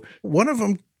go, one of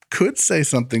them could say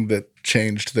something that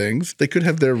changed things. They could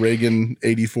have their Reagan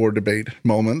 84 debate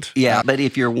moment. Yeah, but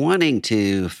if you're wanting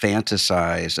to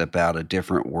fantasize about a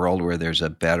different world where there's a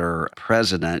better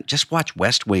president, just watch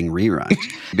West Wing reruns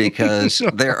because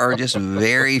there are just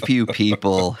very few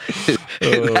people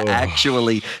who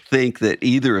actually think that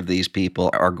either of these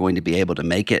people are going to be able to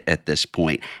make it at this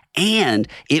point. And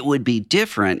it would be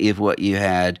different if what you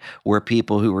had were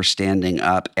people who were standing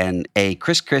up, and a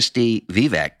Chris Christie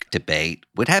Vivek debate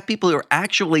would have people who are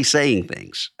actually saying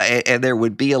things. And there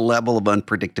would be a level of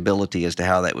unpredictability as to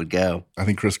how that would go. I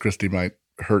think Chris Christie might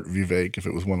hurt Vivek if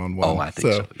it was one-on-one. Oh, I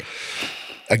think so. Yeah.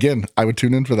 Again, I would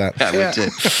tune in for that. I would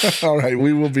too. All right,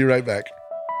 we will be right back.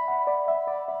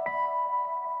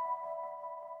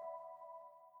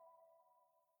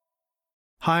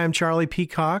 Hi, I'm Charlie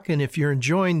Peacock, and if you're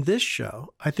enjoying this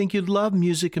show, I think you'd love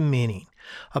Music and Meaning,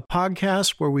 a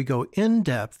podcast where we go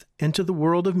in-depth into the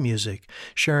world of music,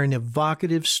 sharing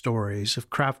evocative stories of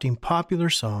crafting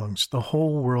popular songs the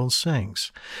whole world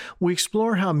sings. We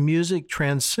explore how music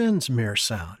transcends mere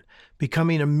sound,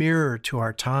 becoming a mirror to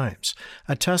our times,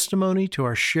 a testimony to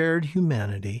our shared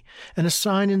humanity, and a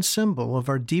sign and symbol of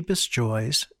our deepest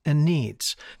joys and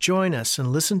needs. Join us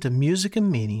and listen to Music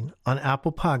and Meaning on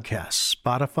Apple Podcasts,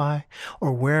 Spotify,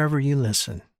 or wherever you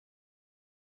listen.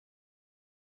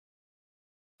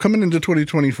 Coming into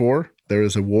 2024, there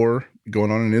is a war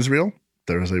going on in Israel.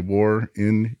 There is a war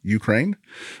in Ukraine.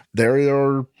 There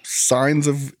are signs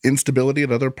of instability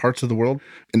in other parts of the world.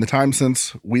 In the time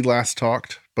since we last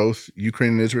talked, both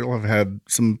Ukraine and Israel have had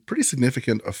some pretty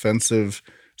significant offensive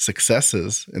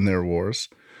successes in their wars.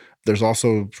 There's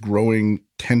also growing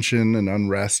tension and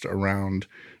unrest around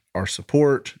our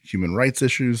support, human rights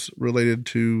issues related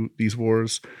to these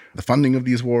wars, the funding of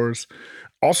these wars.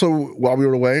 Also, while we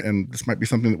were away, and this might be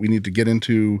something that we need to get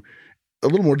into a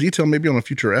little more detail maybe on a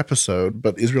future episode,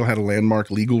 but Israel had a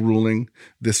landmark legal ruling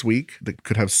this week that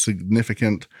could have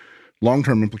significant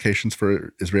long-term implications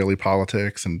for Israeli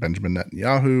politics and Benjamin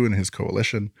Netanyahu and his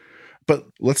coalition. But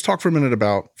let's talk for a minute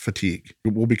about fatigue.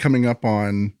 We'll be coming up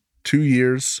on 2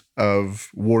 years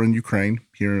of war in Ukraine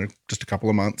here in just a couple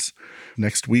of months.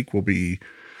 Next week will be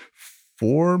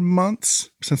 4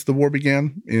 months since the war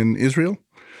began in Israel.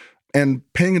 And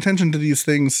paying attention to these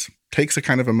things takes a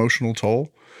kind of emotional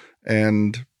toll.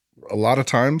 And a lot of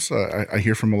times I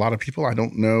hear from a lot of people, I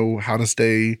don't know how to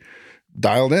stay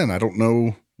dialed in. I don't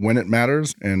know when it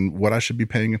matters and what I should be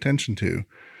paying attention to.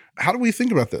 How do we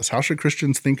think about this? How should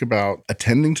Christians think about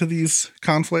attending to these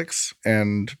conflicts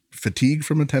and fatigue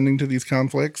from attending to these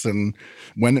conflicts, and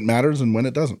when it matters and when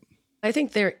it doesn't? I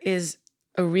think there is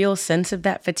a real sense of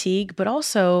that fatigue, but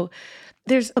also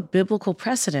there's a biblical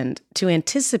precedent to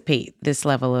anticipate this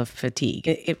level of fatigue.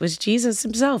 It was Jesus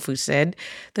himself who said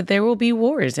that there will be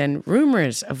wars and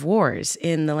rumors of wars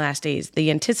in the last days. The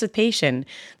anticipation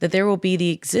that there will be the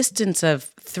existence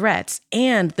of threats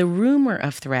and the rumor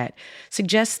of threat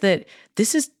suggests that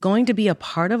this is going to be a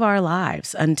part of our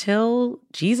lives until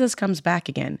Jesus comes back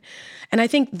again. And I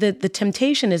think that the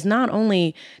temptation is not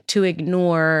only to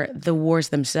ignore the wars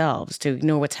themselves, to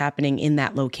ignore what's happening in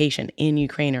that location, in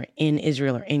Ukraine or in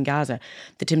Israel or in Gaza.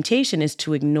 The temptation is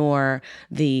to ignore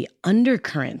the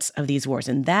undercurrents of these wars.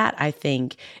 And that, I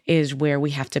think, is where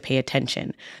we have to pay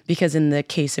attention. Because in the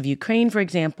case of Ukraine, for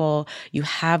example, you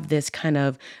have this kind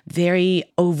of very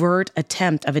overt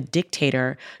attempt of a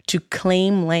dictator to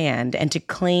claim land and to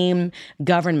claim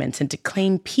governments and to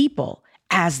claim people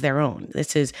as their own.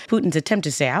 This is Putin's attempt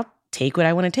to say, I'll take what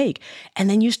I want to take. And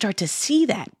then you start to see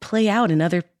that play out in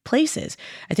other places.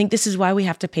 I think this is why we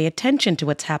have to pay attention to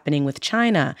what's happening with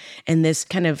China and this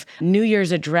kind of New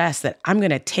Year's address that I'm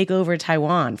going to take over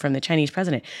Taiwan from the Chinese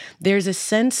president. There's a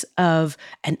sense of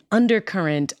an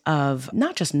undercurrent of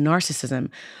not just narcissism,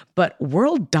 but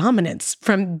world dominance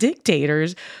from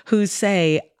dictators who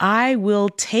say, I will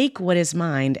take what is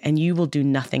mine and you will do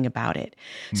nothing about it.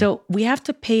 So we have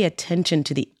to pay attention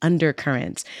to the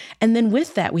undercurrents. And then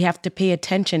with that, we have to pay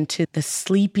attention to the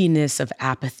sleepiness of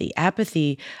apathy.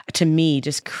 Apathy, to me,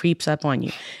 just creeps up on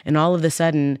you. And all of a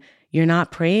sudden, you're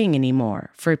not praying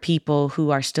anymore for people who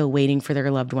are still waiting for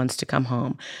their loved ones to come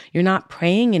home. You're not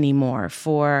praying anymore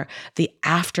for the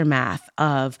aftermath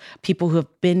of people who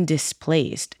have been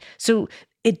displaced. So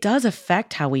it does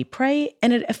affect how we pray,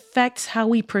 and it affects how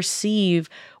we perceive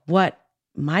what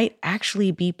might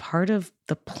actually be part of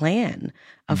the plan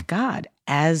of God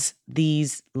as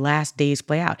these last days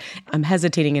play out. I'm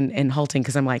hesitating and halting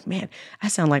because I'm like, man, I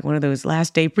sound like one of those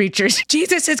last day preachers.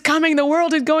 Jesus is coming. The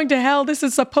world is going to hell. This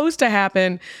is supposed to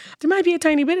happen. There might be a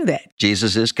tiny bit of that.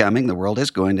 Jesus is coming. The world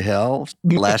is going to hell.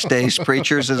 Last days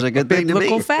preachers is a good thing to be.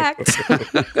 Biblical facts.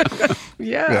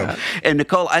 Yeah. And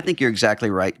Nicole, I think you're exactly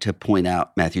right to point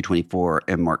out Matthew 24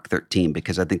 and Mark 13,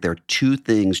 because I think there are two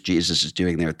things Jesus is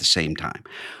doing there at the same time.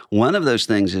 One of those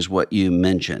things is what you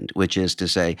mentioned, which is to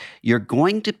say, you're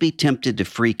going to be tempted to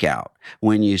freak out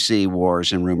when you see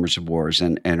wars and rumors of wars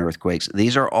and earthquakes.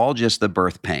 These are all just the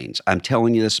birth pains. I'm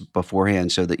telling you this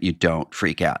beforehand so that you don't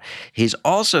freak out. He's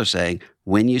also saying,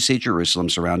 when you see Jerusalem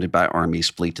surrounded by armies,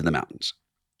 flee to the mountains.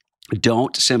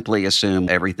 Don't simply assume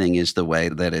everything is the way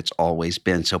that it's always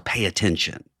been, so pay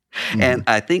attention. Mm-hmm. And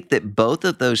I think that both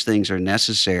of those things are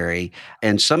necessary,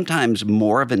 and sometimes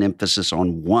more of an emphasis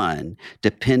on one,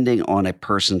 depending on a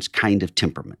person's kind of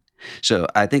temperament. So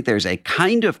I think there's a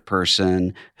kind of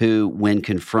person who, when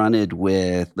confronted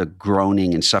with the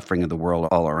groaning and suffering of the world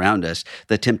all around us,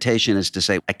 the temptation is to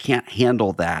say, I can't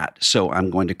handle that, so I'm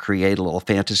going to create a little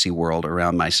fantasy world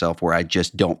around myself where I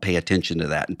just don't pay attention to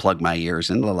that and plug my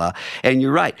ears and la. And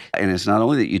you're right. And it's not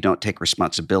only that you don't take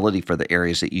responsibility for the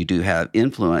areas that you do have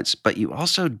influence, but you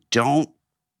also don't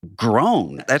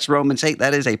groan. That's Romans 8.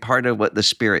 That is a part of what the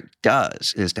Spirit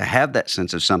does, is to have that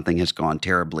sense of something has gone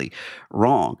terribly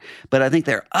wrong. But I think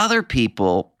there are other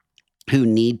people who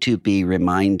need to be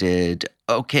reminded,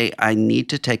 okay, I need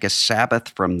to take a Sabbath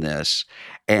from this,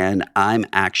 and I'm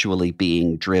actually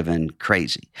being driven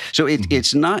crazy. So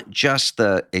it's not just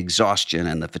the exhaustion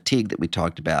and the fatigue that we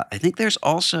talked about. I think there's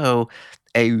also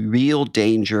a real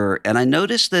danger. And I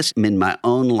noticed this in my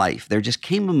own life. There just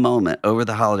came a moment over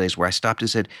the holidays where I stopped and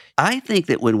said, I think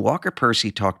that when Walker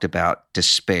Percy talked about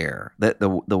despair, that the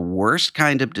worst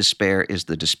kind of despair is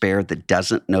the despair that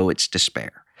doesn't know it's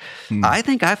despair. I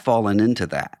think I've fallen into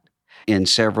that in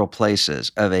several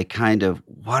places, of a kind of,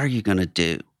 what are you going to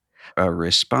do? A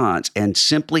response, and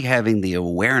simply having the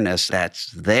awareness that's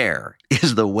there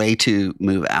is the way to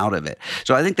move out of it.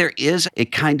 So I think there is a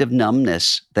kind of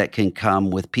numbness that can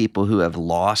come with people who have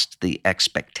lost the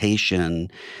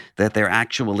expectation that there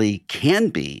actually can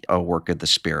be a work of the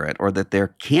Spirit, or that there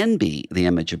can be the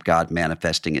image of God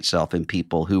manifesting itself in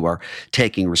people who are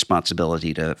taking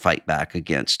responsibility to fight back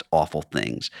against awful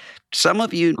things. Some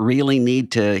of you really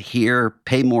need to hear,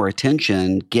 pay more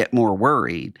attention, get more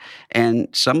worried, and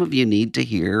some of you need to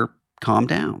hear, calm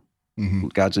down. Mm-hmm.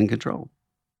 God's in control.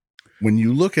 When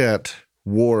you look at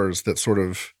wars that sort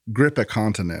of grip a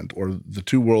continent, or the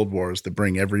two world wars that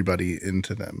bring everybody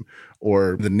into them,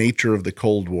 or the nature of the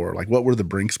Cold War, like what were the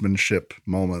brinksmanship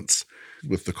moments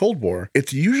with the Cold War?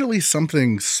 It's usually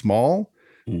something small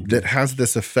that has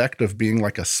this effect of being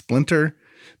like a splinter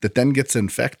that then gets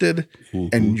infected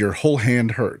and your whole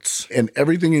hand hurts and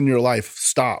everything in your life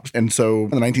stops. And so in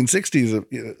the 1960s,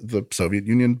 the Soviet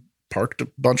Union parked a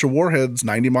bunch of warheads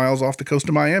 90 miles off the coast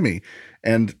of Miami.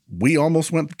 And we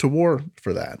almost went to war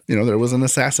for that. You know, there was an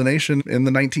assassination in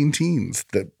the 19-teens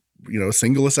that, you know, a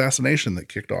single assassination that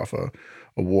kicked off a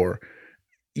war.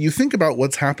 You think about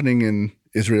what's happening in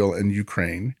Israel and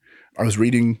Ukraine. I was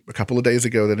reading a couple of days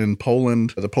ago that in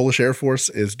Poland, the Polish Air Force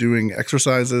is doing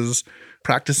exercises,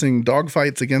 practicing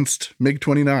dogfights against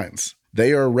MiG-29s.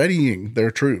 They are readying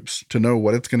their troops to know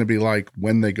what it's going to be like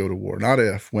when they go to war, not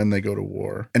if, when they go to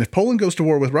war. And if Poland goes to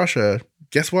war with Russia,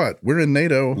 guess what? We're in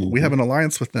NATO. We have an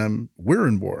alliance with them. We're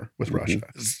in war with Russia.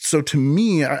 So to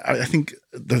me, I think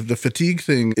the fatigue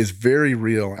thing is very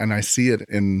real. And I see it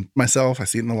in myself. I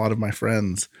see it in a lot of my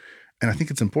friends. And I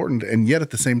think it's important. And yet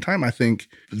at the same time, I think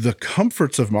the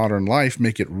comforts of modern life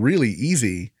make it really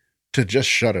easy to just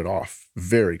shut it off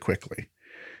very quickly.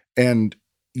 And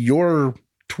your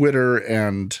Twitter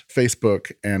and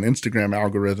Facebook and Instagram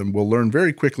algorithm will learn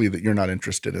very quickly that you're not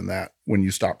interested in that when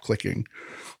you stop clicking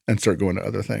and start going to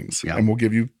other things. Yeah. And we'll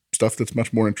give you stuff that's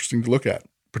much more interesting to look at,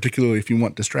 particularly if you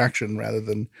want distraction rather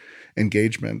than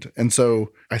engagement. And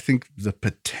so I think the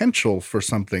potential for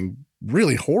something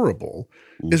really horrible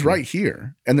is right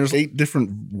here. And there's 8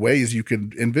 different ways you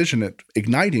could envision it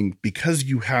igniting, because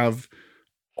you have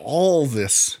all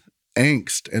this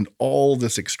angst and all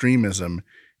this extremism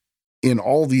in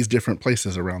all these different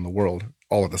places around the world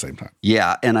all at the same time.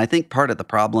 Yeah, and I think part of the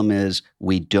problem is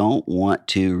we don't want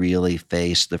to really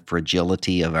face the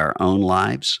fragility of our own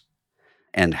lives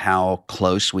and how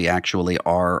close we actually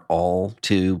are all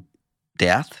to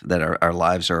death, that our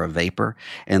lives are a vapor,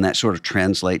 and that sort of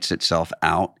translates itself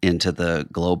out into the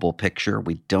global picture.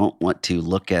 We don't want to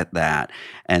look at that,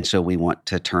 and so we want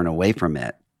to turn away from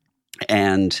it.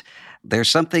 And there's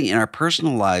something in our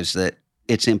personal lives that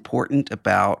It's important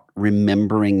about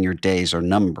remembering your days are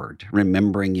numbered,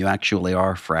 remembering you actually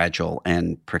are fragile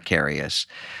and precarious.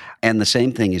 And the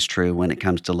same thing is true when it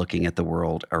comes to looking at the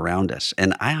world around us.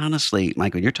 And I honestly,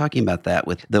 Michael, you're talking about that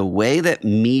with the way that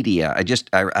media,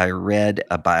 I read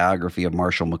a biography of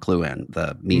Marshall McLuhan,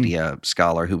 the media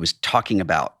scholar who was talking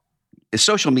about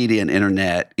social media and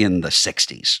internet in the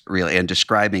 60s, really, and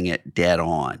describing it dead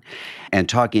on and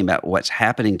talking about what's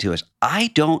happening to us. I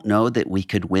don't know that we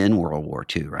could win World War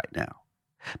II right now,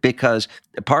 because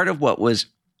part of what was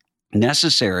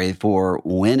necessary for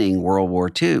winning World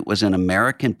War II was an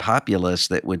American populace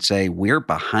that would say, we're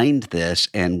behind this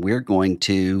and we're going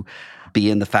to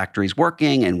be in the factories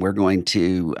working, and we're going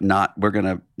to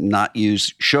not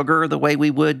use sugar the way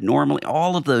we would normally,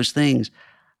 all of those things.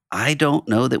 I don't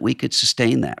know that we could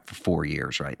sustain that for 4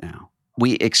 years right now.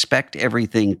 We expect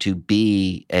everything to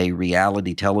be a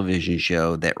reality television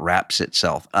show that wraps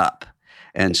itself up.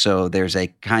 And so there's a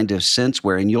kind of sense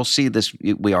where, and you'll see this,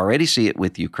 we already see it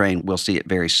with Ukraine. We'll see it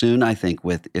very soon, I think,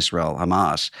 with Israel,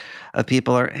 Hamas.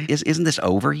 People are, isn't this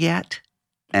over yet?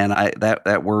 And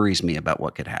that worries me about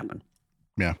what could happen.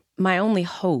 Yeah. My only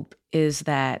hope is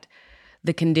that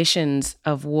the conditions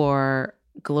of war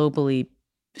globally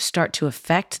start to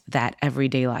affect that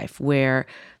everyday life, where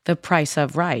the price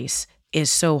of rice is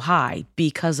so high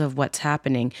because of what's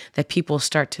happening that people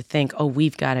start to think, oh,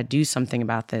 we've got to do something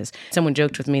about this. Someone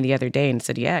joked with me the other day and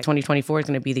said, yeah, 2024 is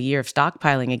going to be the year of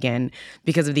stockpiling again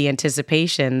because of the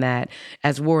anticipation that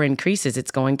as war increases,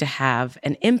 it's going to have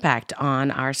an impact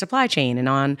on our supply chain and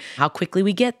on how quickly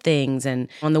we get things and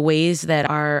on the ways that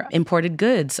our imported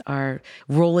goods are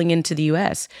rolling into the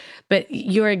U.S. But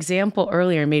your example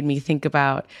earlier made me think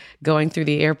about going through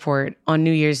the airport on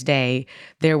New Year's Day.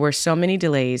 There were so many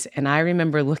delays, and I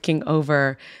remember looking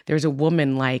over, there was a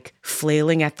woman like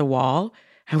flailing at the wall.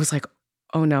 I was like,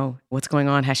 oh no, what's going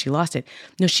on? Has she lost it?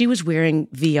 No, she was wearing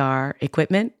VR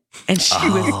equipment, and she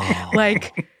was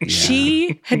like,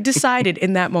 she had decided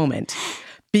in that moment,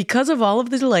 because of all of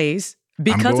the delays,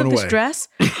 because of the stress,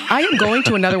 I am going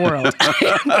to another world.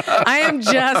 I am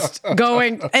just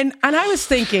going. And I was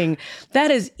thinking, that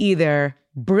is either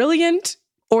brilliant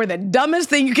or the dumbest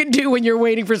thing you can do when you're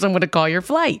waiting for someone to call your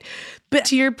flight. But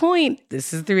to your point,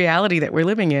 this is the reality that we're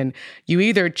living in. You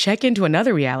either check into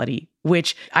another reality,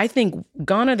 which I think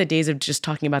gone are the days of just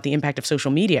talking about the impact of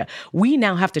social media. We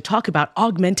now have to talk about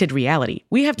augmented reality.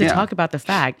 We have to talk about the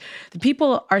fact that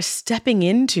people are stepping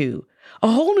into a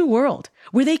whole new world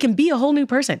where they can be a whole new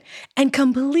person and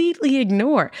completely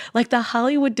ignore like the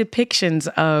Hollywood depictions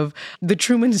of the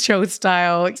Truman Show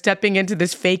style, stepping into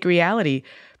this fake reality.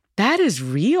 That is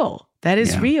real. That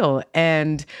is real.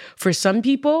 And for some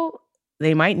people,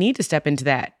 they might need to step into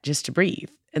that just to breathe.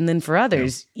 And then for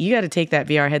others, you got to take that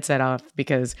VR headset off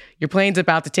because your plane's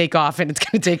about to take off and it's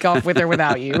going to take off with or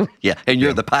without you. And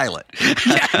you're the pilot.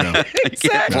 Exactly. You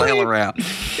can't flail around.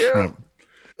 Right.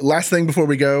 Last thing before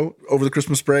we go, over the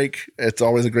Christmas break, it's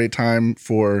always a great time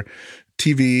for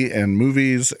TV and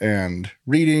movies and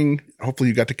reading. Hopefully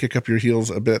you got to kick up your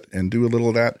heels a bit and do a little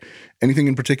of that. Anything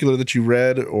in particular that you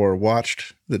read or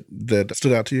watched that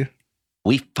stood out to you?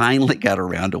 We finally got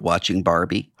around to watching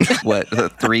Barbie,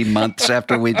 3 months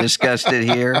after we discussed it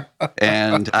here.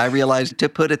 And I realized, to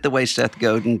put it the way Seth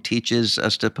Godin teaches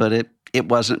us to put it, it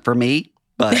wasn't for me.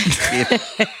 But,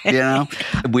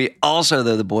 we also,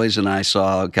 though, the boys and I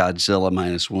saw Godzilla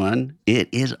 -1. It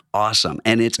is awesome.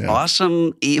 And it's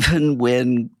awesome even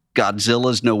when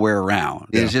Godzilla's nowhere around.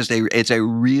 Yeah. It's a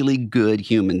really good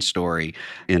human story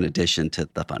in addition to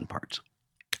the fun parts.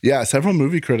 Yeah, several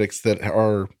movie critics that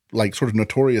are like sort of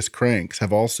notorious cranks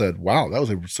have all said, wow, that was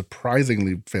a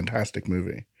surprisingly fantastic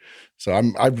movie. So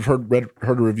I've heard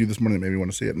a review this morning that made me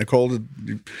want to see it. Nicole,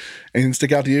 did anything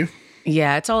stick out to you?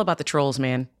 Yeah, it's all about the Trolls,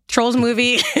 man. Trolls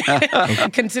movie,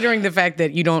 considering the fact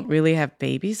that you don't really have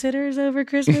babysitters over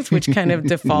Christmas, which kind of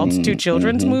defaults to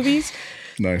children's movies.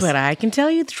 Nice. But I can tell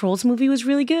you the Trolls movie was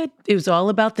really good. It was all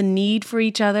about the need for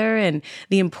each other and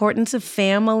the importance of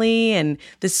family. And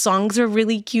the songs are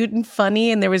really cute and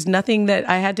funny. And there was nothing that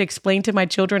I had to explain to my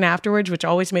children afterwards, which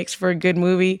always makes for a good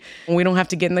movie. And we don't have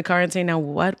to get in the car and say, now,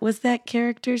 what was that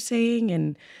character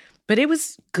saying? But it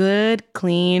was good,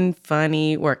 clean,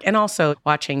 funny work. And also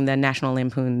watching the National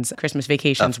Lampoon's Christmas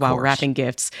Vacations while wrapping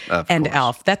gifts and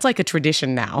Elf. That's like a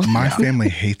tradition now. My family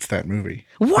hates that movie.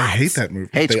 What? They hate that movie.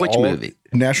 Hates which movie?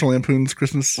 National Lampoon's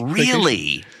Christmas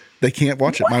Really? Vacation. They can't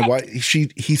watch it. My wife,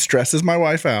 he stresses my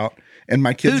wife out, and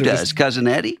my kids. Who does? Cousin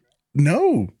Eddie?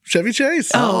 No, Chevy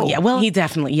Chase. Oh yeah. Well, he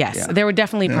definitely, yes. Yeah. There were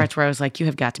definitely parts where I was like, you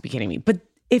have got to be kidding me. But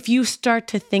if you start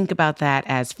to think about that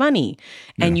as funny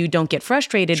and you don't get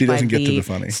frustrated by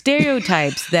the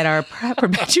stereotypes that are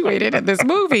perpetuated in this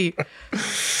movie,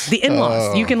 the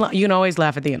in-laws, you can always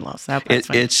laugh at the in-laws.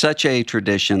 It's such a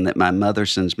tradition that my mother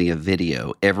sends me a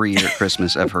video every year at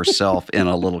Christmas of herself in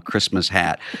a little Christmas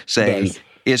hat saying,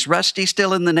 "Is Rusty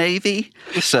still in the Navy?"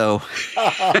 So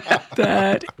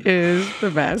that is the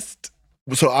best.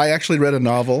 So I actually read a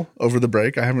novel over the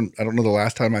break. I don't know the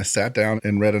last time I sat down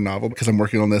and read a novel because I'm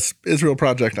working on this Israel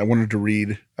project. I wanted to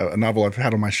read a novel I've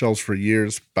had on my shelves for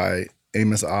years by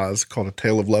Amos Oz called A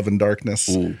Tale of Love and Darkness.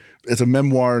 It's a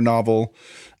memoir novel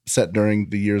set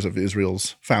during the years of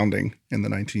Israel's founding in the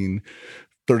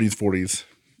 1930s, 40s,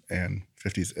 and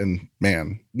 50s. And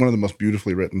man, one of the most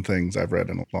beautifully written things I've read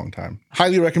in a long time.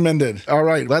 Highly recommended. All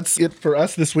right, that's it for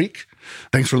us this week.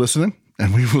 Thanks for listening,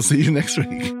 and we will see you next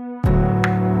week.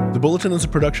 The Bulletin is a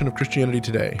production of Christianity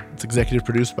Today. It's executive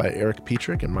produced by Eric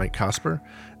Petrick and Mike Cosper.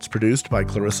 It's produced by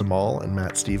Clarissa Mall and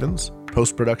Matt Stevens.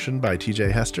 Post-production by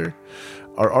TJ Hester.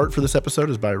 Our art for this episode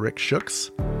is by Rick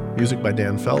Shooks. Music by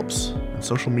Dan Phelps. And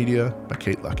social media by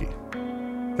Kate Lucky.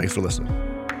 Thanks for listening.